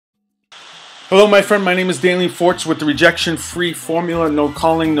Hello, my friend. My name is Danley Forts with the rejection-free formula. No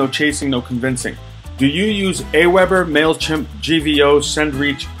calling, no chasing, no convincing. Do you use Aweber, MailChimp, GVO,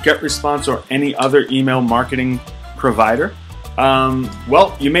 SendReach, GetResponse, or any other email marketing provider?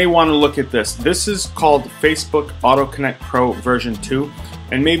 Well, you may want to look at this. This is called Facebook Autoconnect Pro version 2.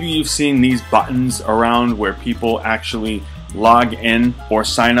 And maybe you've seen these buttons around where people actually log in or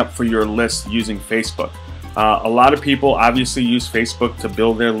sign up for your list using Facebook. A lot of people obviously use Facebook to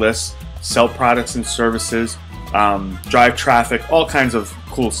build their lists, sell products and services, drive traffic, all kinds of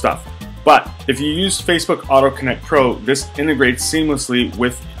cool stuff. But if you use Facebook Autoconnect Pro, this integrates seamlessly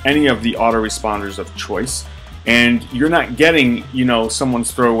with any of the autoresponders of choice. And you're not getting,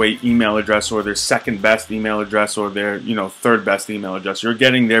 someone's throwaway email address or their second best email address or their, third best email address. You're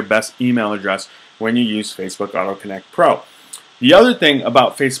getting their best email address when you use Facebook Autoconnect Pro. The other thing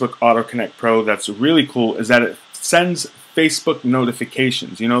about Facebook Autoconnect Pro that's really cool is that it sends Facebook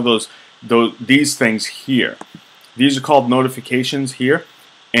notifications. These things here. These are called notifications here.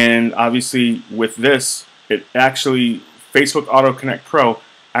 And obviously with this, Facebook Autoconnect Pro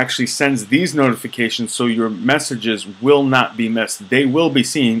actually sends these notifications so your messages will not be missed. They will be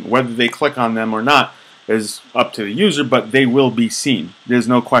seen. Whether they click on them or not is up to the user, but they will be seen. There's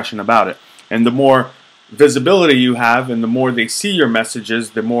no question about it. And the more visibility you have and the more they see your messages,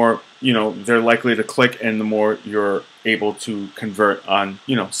 the more they're likely to click, and the more you're able to convert on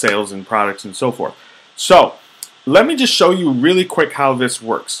sales and products and so forth. So let me just show you really quick how this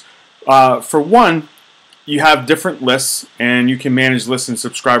works. For one, you have different lists and you can manage lists and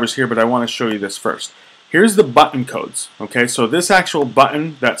subscribers here, but I want to show you this first. Here's the button codes. Okay, so this actual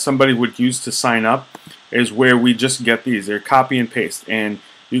button that somebody would use to sign up is where we just get these. They're copy and paste, and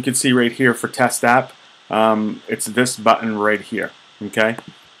you can see right here for test app, it's this button right here. Okay,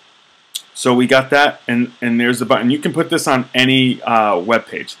 so we got that, and there's the button. You can put this on any web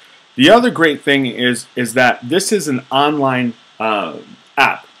page. The other great thing is that this is an online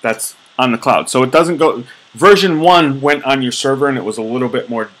app that's on the cloud. So it doesn't go, version 1 went on your server and it was a little bit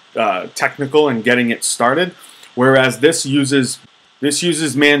more technical in getting it started, whereas this uses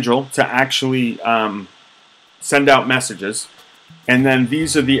Mandrill to actually send out messages. And then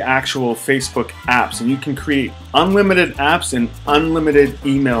these are the actual Facebook apps, and you can create unlimited apps and unlimited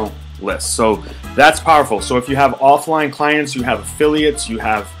email lists. So that's powerful. So if you have offline clients, you have affiliates, you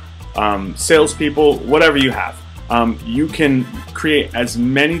have salespeople, whatever you have, you can create as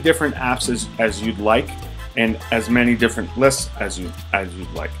many different apps as you'd like, and as many different lists as you'd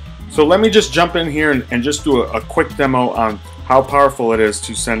like. So let me just jump in here and just do a quick demo on how powerful it is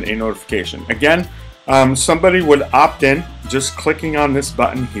to send a notification. Again, somebody would opt in just clicking on this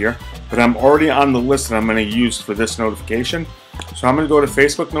button here, but I'm already on the list that I'm going to use for this notification. So I'm going to go to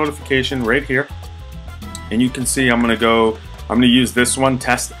Facebook notification right here, and you can see I'm going to use this one,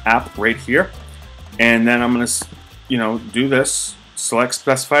 test app, right here, and then I'm going to do this, select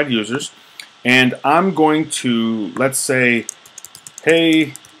specified users, and I'm going to, let's say,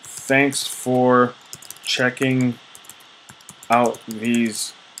 hey, thanks for checking out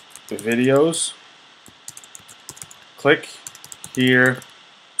these videos. Click here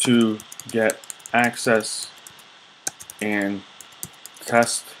to get access and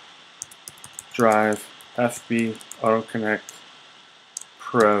test drive FB Autoconnect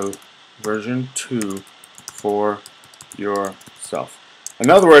Pro version 2 for yourself.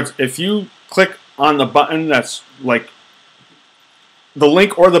 In other words, if you click on the button that's like the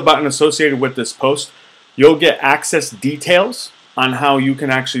link or the button associated with this post, you'll get access details on how you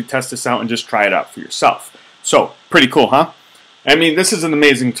can actually test this out and just try it out for yourself. So pretty cool, huh? I mean, this is an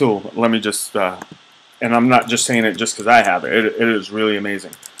amazing tool. Let me just, and I'm not just saying it just because I have it. It is really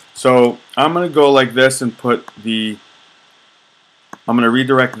amazing. So I'm going to go like this and I'm going to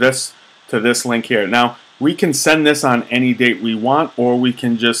redirect this to this link here. Now, we can send this on any date we want, or we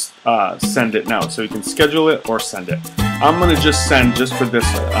can just send it now. So you can schedule it or send it. I'm going to just send just for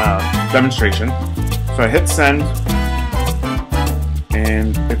this demonstration. So I hit send,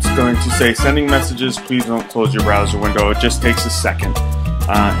 and it's going to say sending messages, please don't close your browser window. It just takes a second.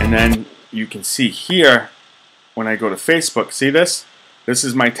 And then you can see here, when I go to Facebook, see this? This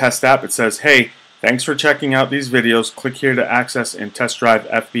is my test app. It says, hey, thanks for checking out these videos. Click here to access and test drive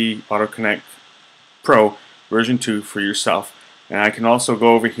FB Autoconnect Pro version 2 for yourself. And I can also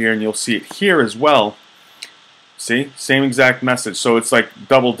go over here and you'll see it here as well. See? Same exact message. So it's like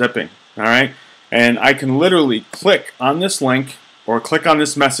double dipping. Alright? And I can literally click on this link or click on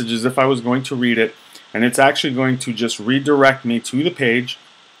this message as if I was going to read it, and it's actually going to just redirect me to the page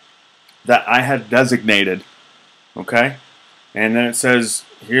that I had designated. Okay? And then it says,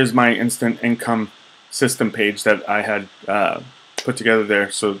 here's my instant income system page that I had put together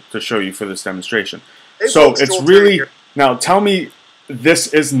there so to show you for this demonstration. Hey, So folks, it's Joel really, here. now tell me this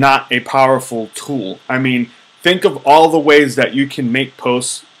is not a powerful tool. I mean, think of all the ways that you can make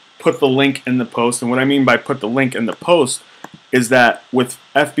posts, put the link in the post. And what I mean by put the link in the post is that with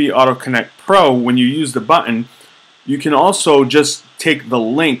FB Autoconnect Pro, when you use the button, you can also just take the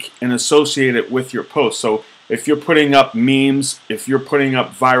link and associate it with your post. So if you're putting up memes, if you're putting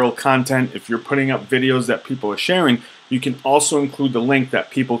up viral content, if you're putting up videos that people are sharing, you can also include the link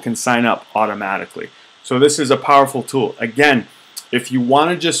that people can sign up automatically. So this is a powerful tool. Again, if you want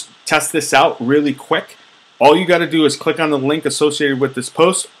to just test this out really quick, all you got to do is click on the link associated with this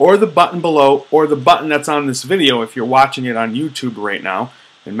post, or the button below, or the button that's on this video if you're watching it on YouTube right now.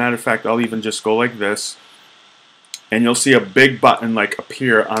 As a matter of fact, I'll even just go like this, and you'll see a big button like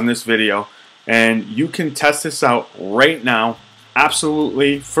appear on this video, and you can test this out right now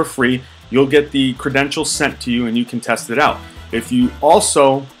absolutely for free. You'll get the credentials sent to you and you can test it out. If you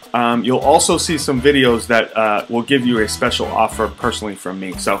also you'll also see some videos that will give you a special offer personally from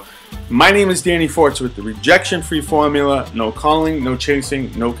me. So my name is Danny Forts with the rejection-free formula. No calling, no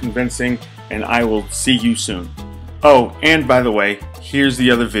chasing, no convincing, and I will see you soon. Oh, and by the way, here's the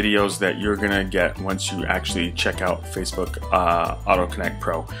other videos that you're gonna get once you actually check out Facebook AutoConnect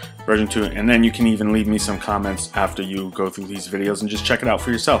Pro version 2, and then you can even leave me some comments after you go through these videos and just check it out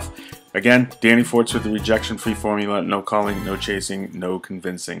for yourself. Again, Danny Forts with the rejection-free formula. No calling, no chasing, no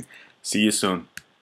convincing. See you soon.